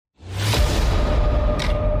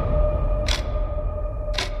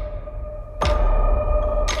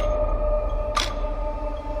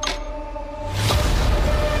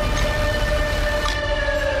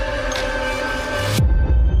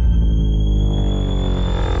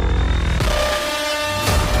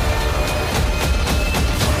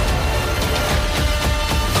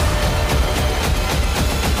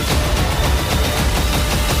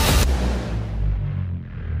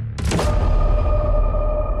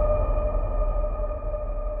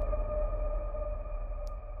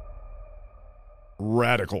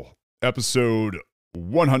Radical, episode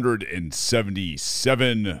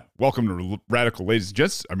 177. Welcome to Radical, ladies and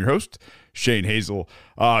gents. I'm your host, Shane Hazel.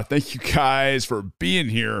 Thank you guys for being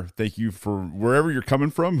here. Thank you for wherever you're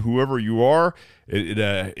coming from, whoever you are.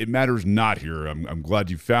 It matters not here. I'm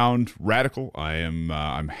glad you found Radical.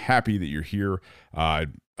 I'm happy that you're here.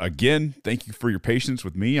 Again, thank you for your patience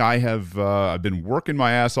with me. I've been working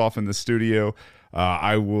my ass off in the studio.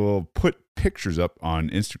 I will put pictures up on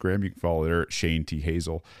Instagram. You can follow there at Shane T.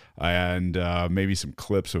 Hazel, and maybe some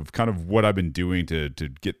clips of kind of what I've been doing to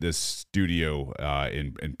get this studio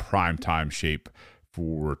in prime time shape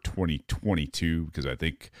for 2022, because I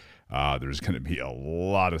think there's going to be a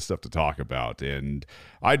lot of stuff to talk about, and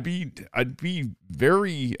I'd be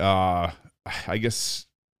very I guess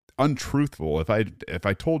untruthful if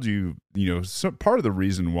I told you, some part of the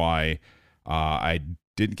reason why I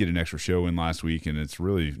didn't get an extra show in last week, and it's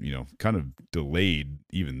really, kind of delayed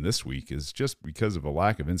even this week, is just because of a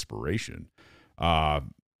lack of inspiration.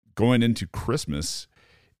 Going into Christmas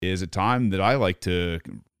is a time that I like to,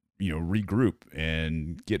 regroup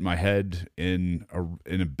and get my head in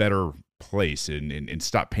a better place and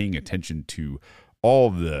stop paying attention to all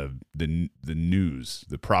the news,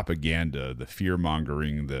 the propaganda, the fear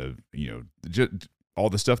mongering, just all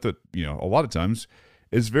the stuff that, a lot of times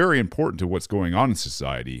is very important to what's going on in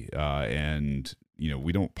society. And,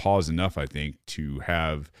 we don't pause enough, I think, to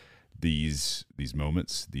have these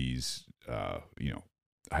moments,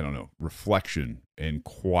 reflection and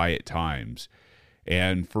quiet times.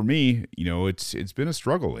 And for me, it's been a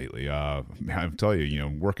struggle lately. I'll tell you,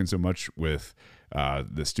 working so much with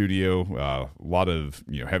the studio, a lot of,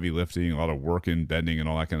 heavy lifting, a lot of working, bending, and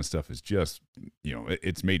all that kind of stuff is just,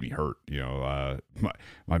 it's made me hurt.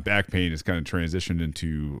 My back pain has kind of transitioned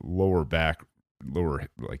into lower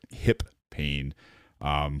hip pain,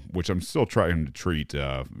 which I'm still trying to treat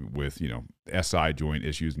with, SI joint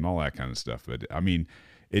issues and all that kind of stuff. But I mean,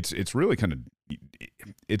 it's really kind of,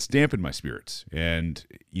 it's dampened my spirits. And,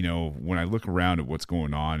 when I look around at what's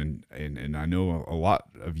going on, and I know a lot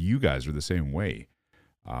of you guys are the same way,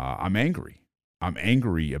 I'm angry. I'm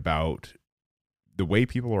angry about the way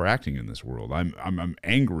people are acting in this world. I'm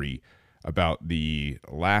angry about the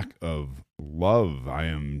lack of love.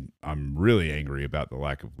 I'm really angry about the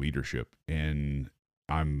lack of leadership. And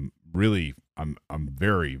I'm very,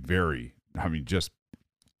 very, just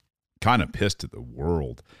kind of pissed at the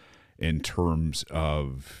world in terms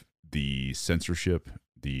of the censorship,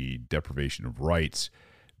 the deprivation of rights,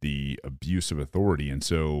 the abuse of authority. And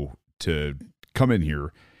so to come in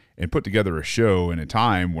here and put together a show in a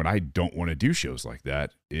time when I don't want to do shows like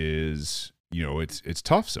that is, it's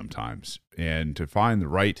tough sometimes. And to find the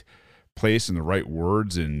right place and the right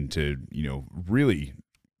words, and to, really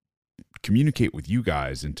communicate with you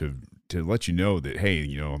guys, and to let you know that, hey,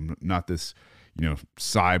 I'm not this,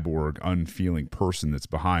 cyborg, unfeeling person that's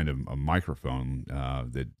behind a microphone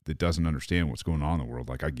that doesn't understand what's going on in the world.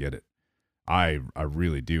 Like, I get it. I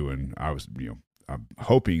really do. And I was, I'm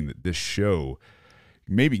hoping that this show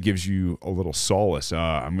maybe gives you a little solace.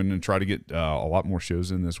 I'm going to try to get a lot more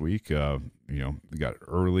shows in this week. We got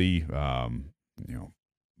early,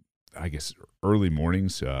 I guess early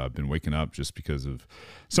mornings. I've been waking up just because of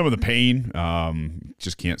some of the pain.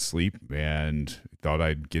 Just can't sleep, and thought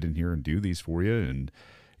I'd get in here and do these for you. And,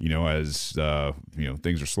 as,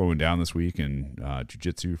 things are slowing down this week, and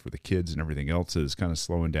jiu-jitsu for the kids and everything else is kind of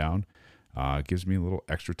slowing down. It gives me a little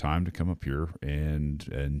extra time to come up here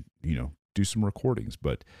and do some recordings.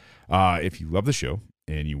 But if you love the show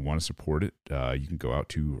and you want to support it, you can go out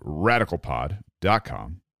to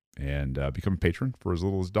radicalpod.com and become a patron for as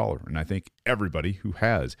little as $1. And I thank everybody who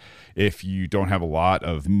has. If you don't have a lot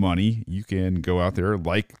of money, you can go out there,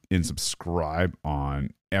 like and subscribe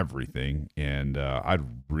on everything, and I'd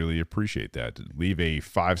really appreciate that. Leave a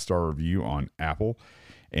 5-star review on Apple,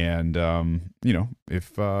 and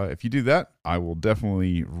if you do that, I will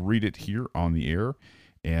definitely read it here on the air.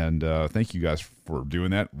 And thank you guys for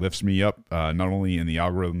doing that. Lifts me up, not only in the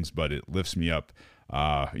algorithms, but it lifts me up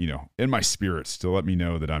in my spirits to let me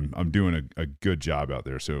know that I'm doing a good job out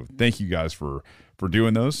there. So thank you guys for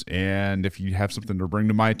doing those. And if you have something to bring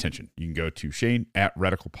to my attention, you can go to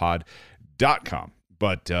shane@radicalpod.com.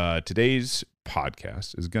 But today's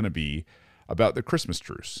podcast is going to be about the Christmas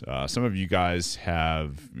Truce. Some of you guys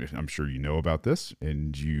I'm sure you know about this,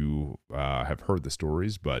 and you have heard the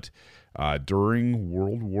stories, but during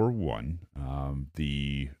World War I,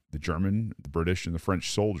 the German, the British, and the French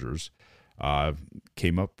soldiers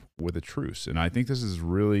came up with a truce. And I think this is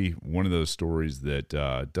really one of those stories that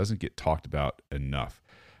doesn't get talked about enough.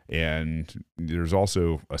 And there's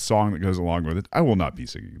also a song that goes along with it. I will not be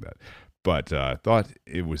singing that. but I thought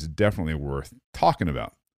it was definitely worth talking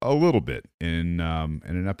about a little bit in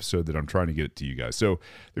an episode that I'm trying to get to you guys. So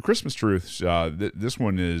the Christmas Truce, this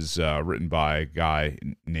one is written by a guy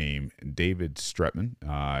named David Stretman.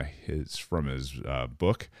 It's from his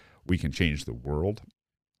book, We Can Change the World.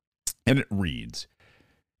 And it reads,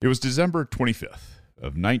 it was December 25th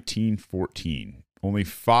of 1914, only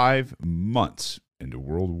 5 months into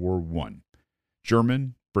World War I.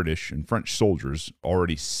 German, British, and French soldiers,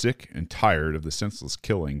 already sick and tired of the senseless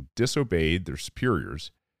killing, disobeyed their superiors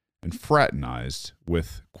and fraternized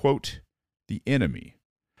with, quote, the enemy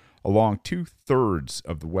along 2/3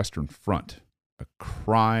 of the Western Front, a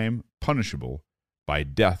crime punishable by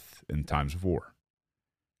death in times of war.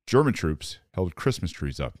 German troops held Christmas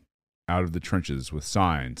trees up out of the trenches with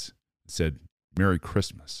signs that said, Merry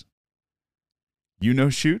Christmas. You no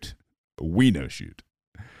shoot, we no shoot.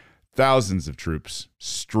 Thousands of troops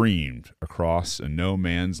streamed across a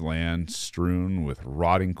no-man's land strewn with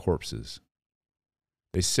rotting corpses.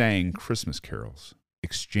 They sang Christmas carols,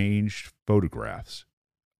 exchanged photographs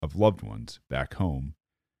of loved ones back home,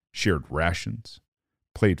 shared rations,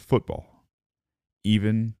 played football,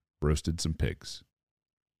 even roasted some pigs.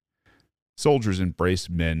 Soldiers embraced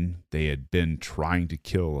men they had been trying to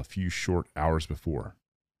kill a few short hours before.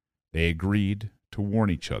 They agreed to warn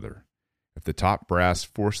each other if the top brass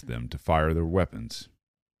forced them to fire their weapons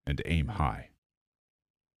and to aim high.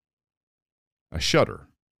 A shudder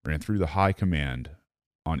ran through the high command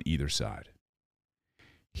on either side.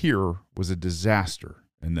 Here was a disaster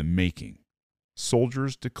in the making,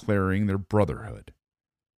 soldiers declaring their brotherhood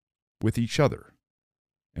with each other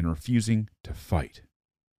and refusing to fight.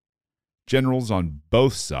 Generals on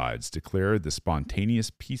both sides declared the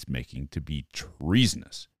spontaneous peacemaking to be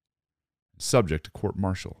treasonous, subject to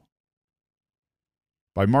court-martial.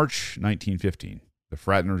 By March 1915, the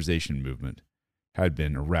fraternization movement had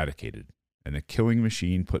been eradicated and the killing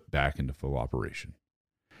machine put back into full operation.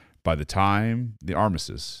 By the time the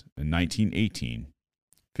armistice in 1918,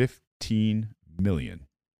 15 million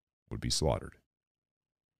would be slaughtered.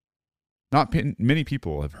 Not many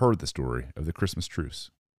people have heard the story of the Christmas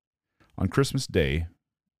Truce. On Christmas Day,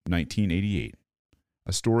 1988,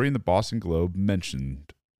 a story in the Boston Globe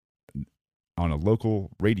mentioned on a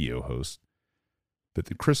local radio host that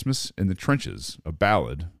the Christmas in the Trenches, a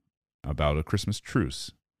ballad about a Christmas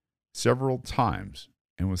truce, several times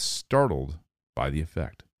and was startled by the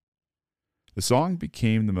effect. The song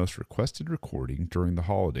became the most requested recording during the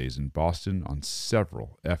holidays in Boston on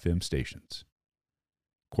several FM stations.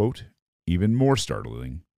 Quote, even more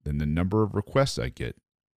startling than the number of requests I get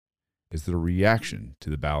is the reaction to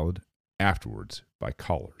the ballad afterwards by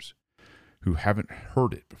callers who haven't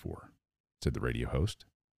heard it before, said the radio host.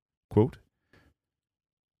 Quote,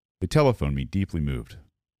 they telephone me deeply moved,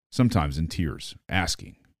 sometimes in tears,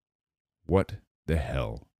 asking, what the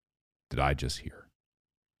hell did I just hear?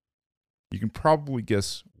 You can probably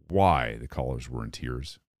guess why the callers were in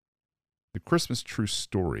tears. The Christmas Truce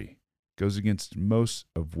story goes against most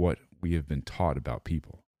of what we have been taught about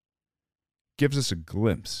people. It gives us a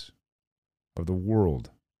glimpse of the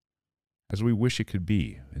world as we wish it could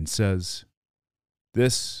be and says,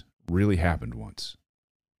 this really happened once.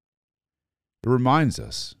 It reminds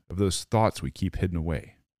us of those thoughts we keep hidden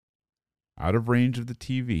away, out of range of the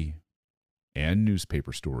TV and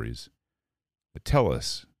newspaper stories that tell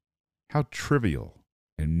us how trivial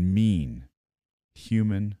and mean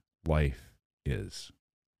human life is.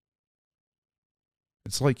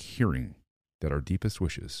 It's like hearing that our deepest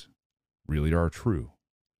wishes really are true.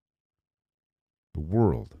 The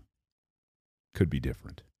world could be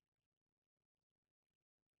different.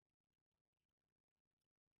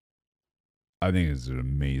 I think it's an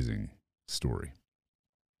amazing story.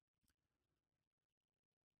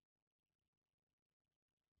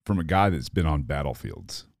 From a guy that's been on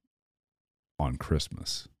battlefields on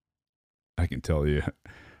Christmas, I can tell you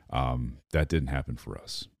that didn't happen for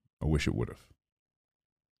us. I wish it would have.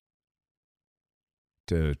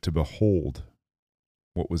 To behold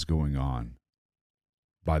what was going on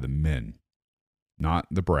by the men, not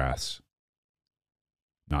the brass,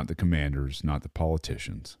 not the commanders, not the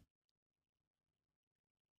politicians,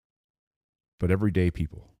 but everyday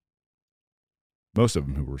people, most of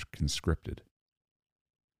them who were conscripted,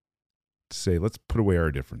 to say, let's put away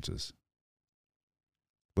our differences.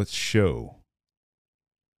 Let's show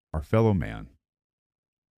our fellow man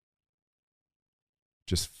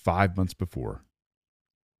just 5 months before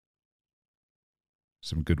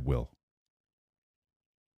some goodwill.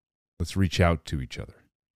 Let's reach out to each other.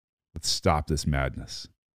 Let's stop this madness,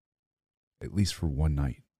 at least for one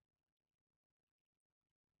night.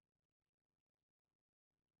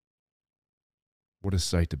 What a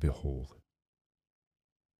sight to behold.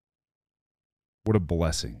 What a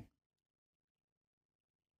blessing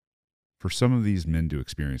for some of these men to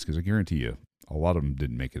experience, because I guarantee you, a lot of them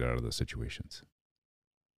didn't make it out of those situations.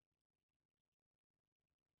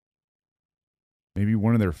 Maybe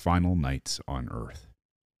one of their final nights on earth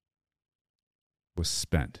was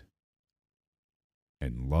spent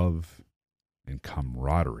in love and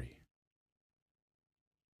camaraderie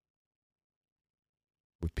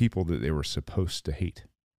with people that they were supposed to hate.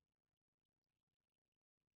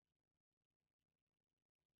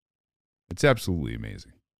 It's absolutely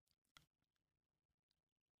amazing.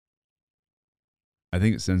 I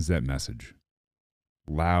think it sends that message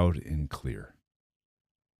loud and clear.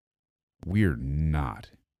 We're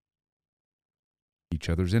not each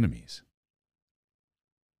other's enemies.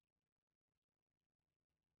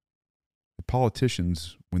 The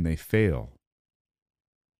politicians, when they fail,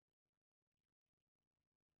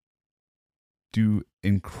 do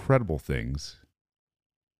incredible things,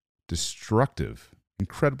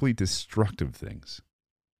 incredibly destructive things,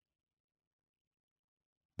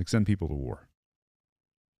 like send people to war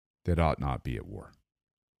that ought not be at war,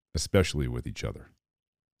 especially with each other.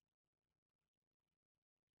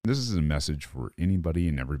 This is a message for anybody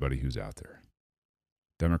and everybody who's out there.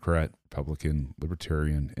 Democrat, Republican,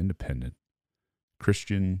 Libertarian, Independent,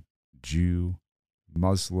 Christian, Jew,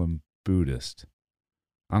 Muslim, Buddhist.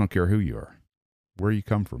 I don't care who you are, where you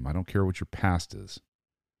come from. I don't care what your past is.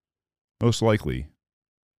 Most likely,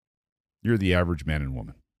 you're the average man and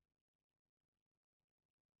woman.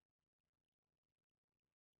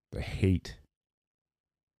 The hate,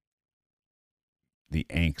 the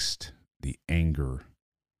angst, the anger,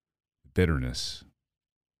 bitterness,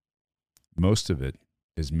 most of it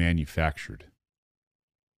is manufactured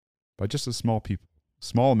by just a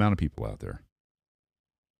small amount of people out there.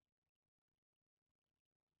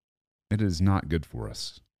 It is not good for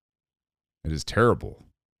us. It is terrible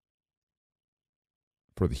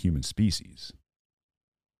for the human species.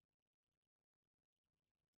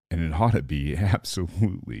 And it ought to be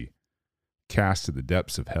absolutely cast to the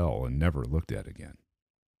depths of hell and never looked at again.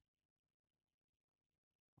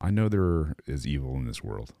 I know there is evil in this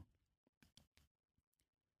world,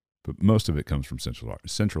 but most of it comes from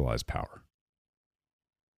centralized power.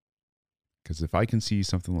 Because if I can see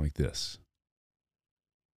something like this,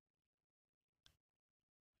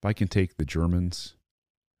 if I can take the Germans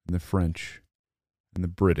and the French and the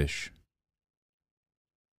British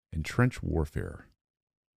in trench warfare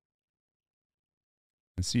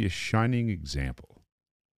and see a shining example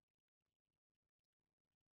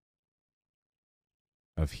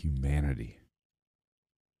of humanity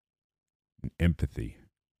and empathy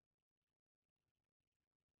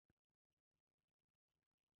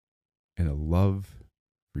and a love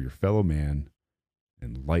for your fellow man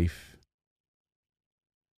and life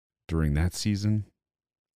during that season,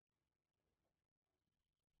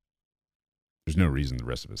 there's no reason the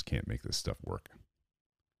rest of us can't make this stuff work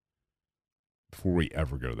before we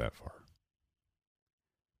ever go that far.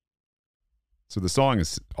 So the song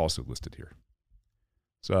is also listed here.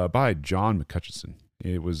 It's by John McCutcheon.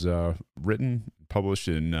 It was written, published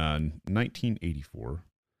in 1984.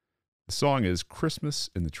 The song is Christmas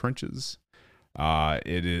in the Trenches.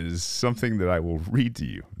 It is something that I will read to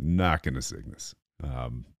you. I'm not going to sing this.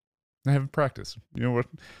 I haven't practiced. You know what?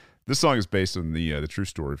 This song is based on the true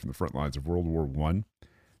story from the front lines of World War I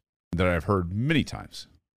that I've heard many times.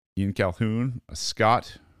 Ian Calhoun, a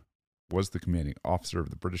Scot, was the commanding officer of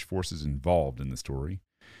the British forces involved in the story.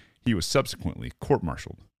 He was subsequently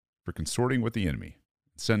court-martialed for consorting with the enemy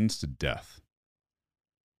and sentenced to death.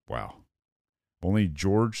 Wow. Only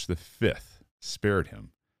George V spared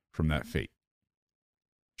him from that fate.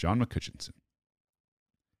 John McCutcheon.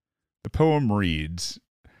 The poem reads,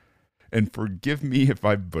 and forgive me if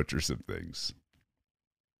I butcher some things.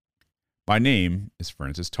 My name is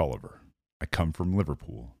Francis Tulliver. I come from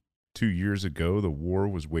Liverpool. 2 years ago, the war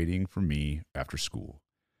was waiting for me after school.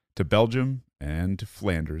 To Belgium and to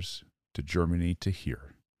Flanders, to Germany, to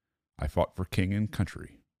here. I fought for king and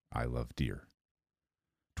country I love dear.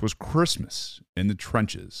 'Twas Christmas in the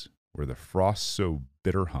trenches where the frost so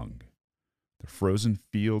bitter hung. The frozen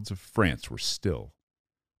fields of France were still.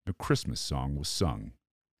 No Christmas song was sung.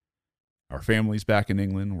 Our families back in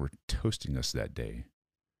England were toasting us that day.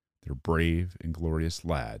 They're brave and glorious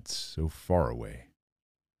lads so far away.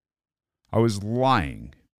 I was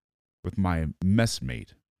lying with my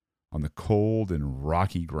messmate on the cold and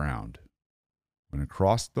rocky ground when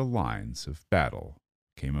across the lines of battle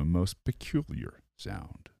came a most peculiar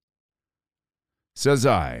sound. Says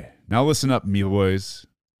I, now listen up, me boys.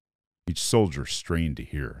 Each soldier strained to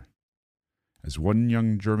hear. as one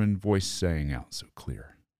young German voice sang out so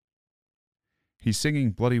clear. "He's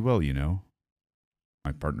singing bloody well, you know,"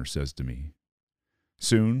 my partner says to me.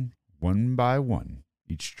 Soon, one by one,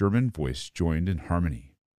 each German voice joined in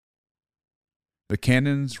harmony. The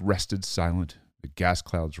cannons rested silent, the gas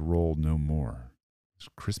clouds rolled no more, as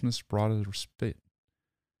Christmas brought a respite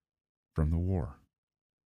from the war.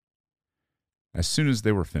 As soon as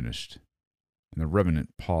they were finished, and the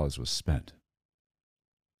revenant pause was spent,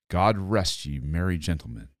 "God rest ye, merry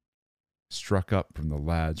gentlemen," struck up from the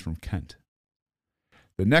lads from Kent.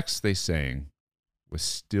 The next they sang was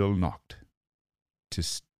 "Still Nacht, 'tis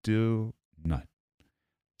still night,"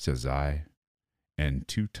 says I, and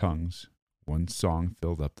two tongues, one song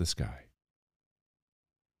filled up the sky.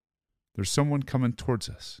 "There's someone coming towards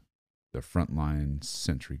us," the front-line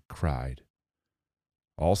sentry cried,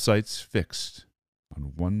 all sights fixed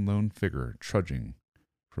on one lone figure trudging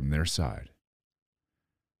from their side.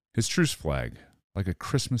 His truce flag, like a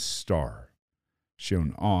Christmas star,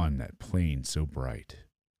 shone on that plain so bright,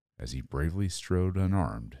 as he bravely strode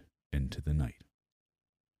unarmed into the night.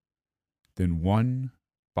 Then one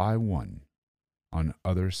by one, on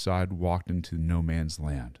other side walked into no man's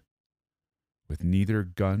land. With neither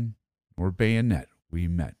gun nor bayonet we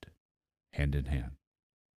met, hand in hand.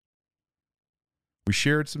 We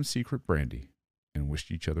shared some secret brandy and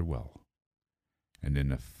wished each other well. And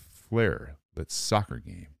in a flare-lit soccer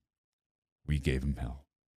game, we gave him hell.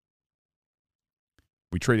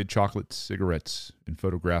 We traded chocolates, cigarettes, and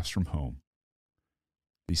photographs from home.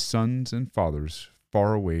 These sons and fathers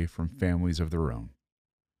far away from families of their own.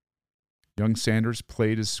 Young Sanders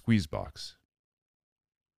played his squeeze box,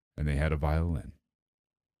 and they had a violin,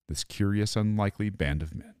 this curious, unlikely band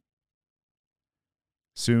of men.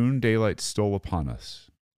 Soon daylight stole upon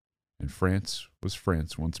us, and France was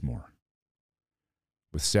France once more.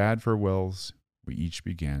 With sad farewells, we each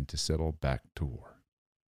began to settle back to war.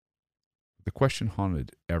 The question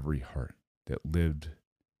haunted every heart that lived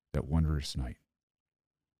that wondrous night.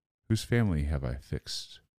 Whose family have I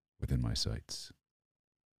fixed within my sights?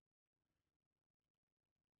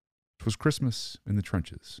 'Twas Christmas in the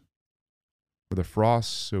trenches, where the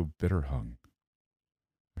frost so bitter hung.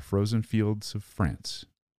 The frozen fields of France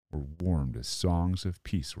were warmed as songs of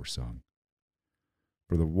peace were sung.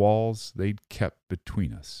 For the walls they'd kept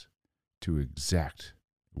between us to exact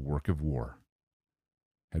the work of war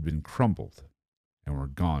had been crumbled and were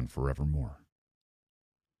gone forevermore.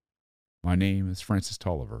 My name is Francis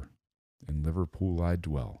Tolliver. In Liverpool I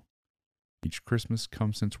dwell. Each Christmas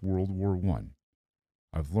come since World War I.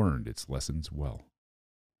 I've learned its lessons well.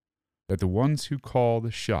 That the ones who call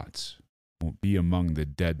the shots won't be among the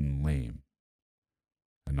dead and lame,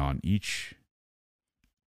 and on each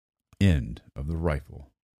end of the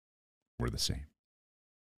rifle we're the same.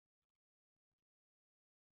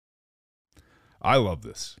 I love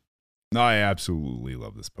this. I absolutely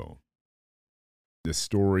love this poem. This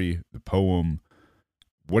story, the poem,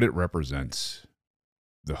 what it represents,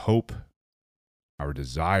 the hope, our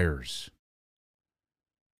desires,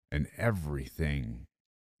 and everything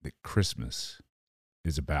that Christmas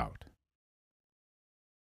is about.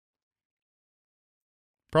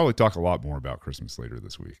 Probably talk a lot more about Christmas later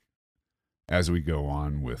this week as we go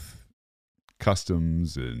on with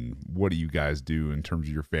customs and what do you guys do in terms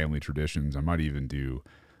of your family traditions. I might even do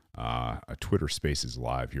a Twitter Spaces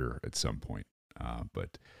live here at some point.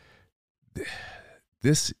 But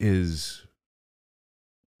this is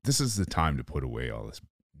the time to put away all this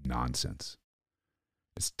nonsense.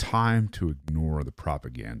 It's time to ignore the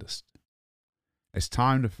propagandist. It's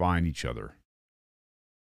time to find each other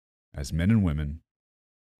as men and women,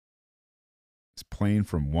 as playing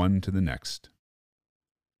from one to the next,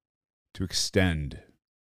 to extend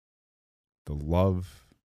the love,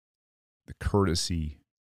 the courtesy,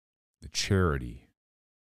 the charity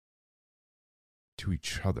to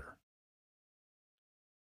each other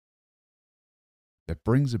that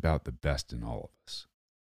brings about the best in all of us.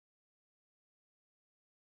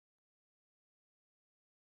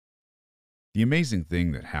 The amazing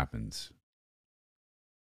thing that happens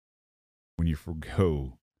when you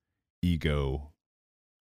forgo ego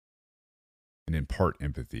and impart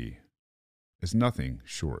empathy is nothing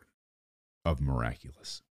short of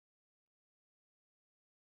miraculous.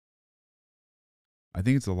 I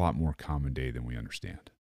think it's a lot more common day than we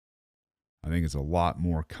understand. I think it's a lot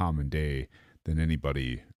more common day than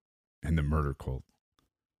anybody in the murder cult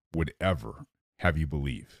would ever have you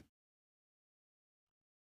believe.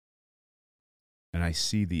 And I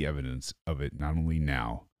see the evidence of it not only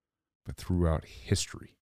now, but throughout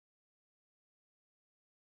history.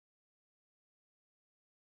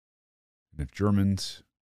 And the Germans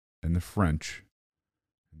and the French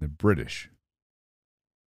and the British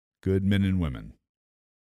good men and women,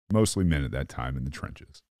 mostly men at that time in the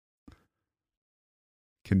trenches,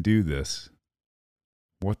 can do this,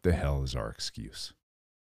 what the hell is our excuse?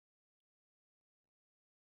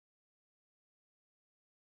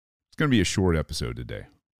 It's going to be a short episode today.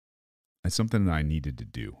 It's something that I needed to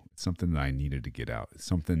do. It's something that I needed to get out. It's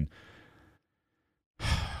something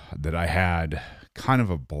that I had kind of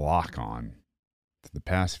a block on for the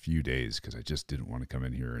past few days because I just didn't want to come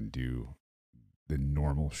in here and do the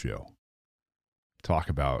normal show. Talk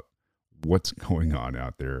about what's going on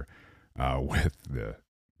out there with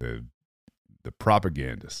the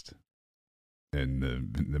propagandist and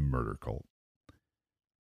the murder cult.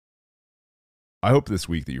 I hope this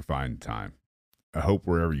week that you're finding time. I hope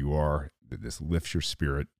wherever you are that this lifts your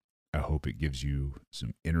spirit. I hope it gives you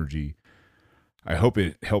some energy. I hope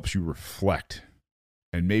it helps you reflect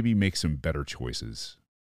and maybe make some better choices,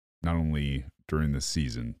 not only during this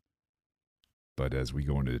season, but as we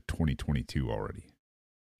go into 2022 already.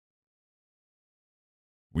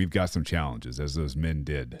 We've got some challenges, as those men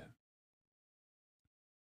did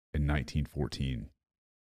in 1914.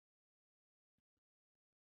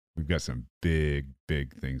 We've got some big,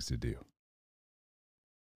 big things to do.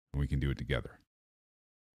 And we can do it together.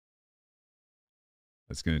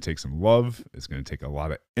 It's going to take some love. It's going to take a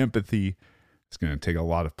lot of empathy. It's going to take a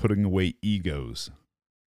lot of putting away egos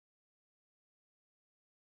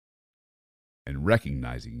and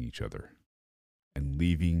recognizing each other and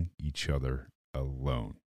leaving each other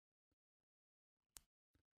alone.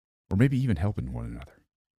 Or maybe even helping one another.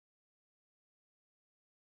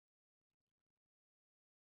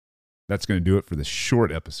 That's going to do it for this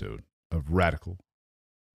short episode of Radical.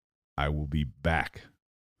 I will be back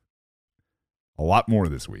a lot more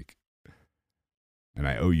this week. And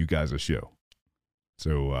I owe you guys a show.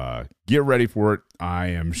 So get ready for it. I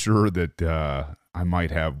am sure that I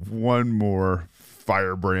might have one more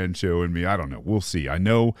firebrand show in me. I don't know. We'll see. I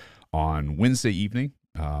know on Wednesday evening,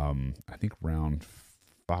 I think around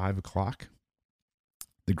 5 o'clock,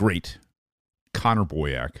 the great Connor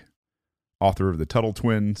Boyack, author of The Tuttle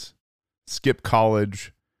Twins, Skip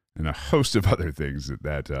College, and a host of other things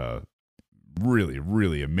that really,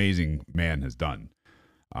 really amazing man has done,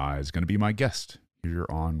 is going to be my guest here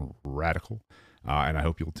on Radical. And I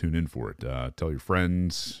hope you'll tune in for it. Tell your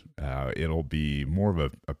friends. It'll be more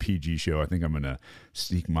of a PG show. I think I'm going to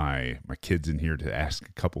sneak my kids in here to ask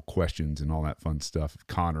a couple questions and all that fun stuff of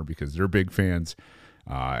Connor because they're big fans.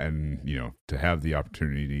 And, you know, to have the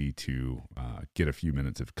opportunity to get a few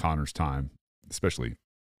minutes of Connor's time, especially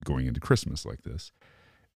going into Christmas like this,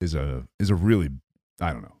 is a really,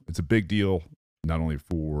 I don't know, it's a big deal, not only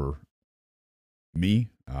for me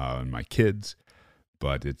and my kids,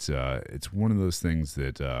 but it's one of those things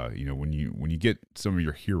that you know, when you get some of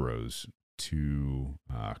your heroes to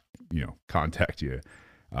you know, contact you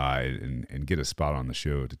and get a spot on the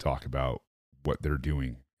show to talk about what they're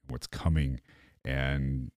doing, what's coming,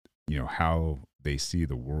 and you know how they see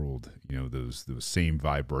the world, you know, those same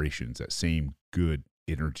vibrations, that same good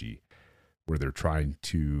energy, where they're trying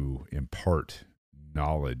to impart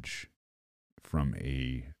knowledge from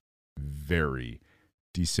a very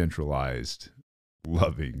decentralized,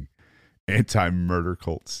 loving, anti-murder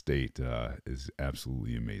cult state is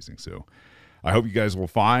absolutely amazing. So I hope you guys will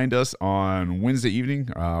find us on Wednesday evening,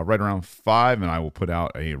 right around 5, and I will put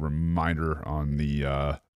out a reminder on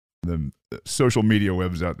the social media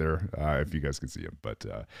webs out there if you guys can see them. But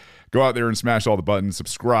go out there and smash all the buttons,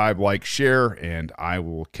 subscribe, like, share, and I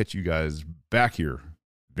will catch you guys back here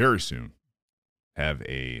very soon. Have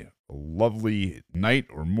a lovely night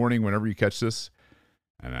or morning whenever you catch this.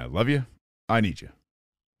 And I love you. I need you.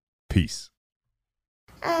 Peace.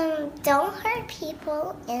 Don't hurt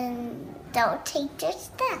people and don't take their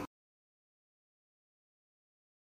stuff.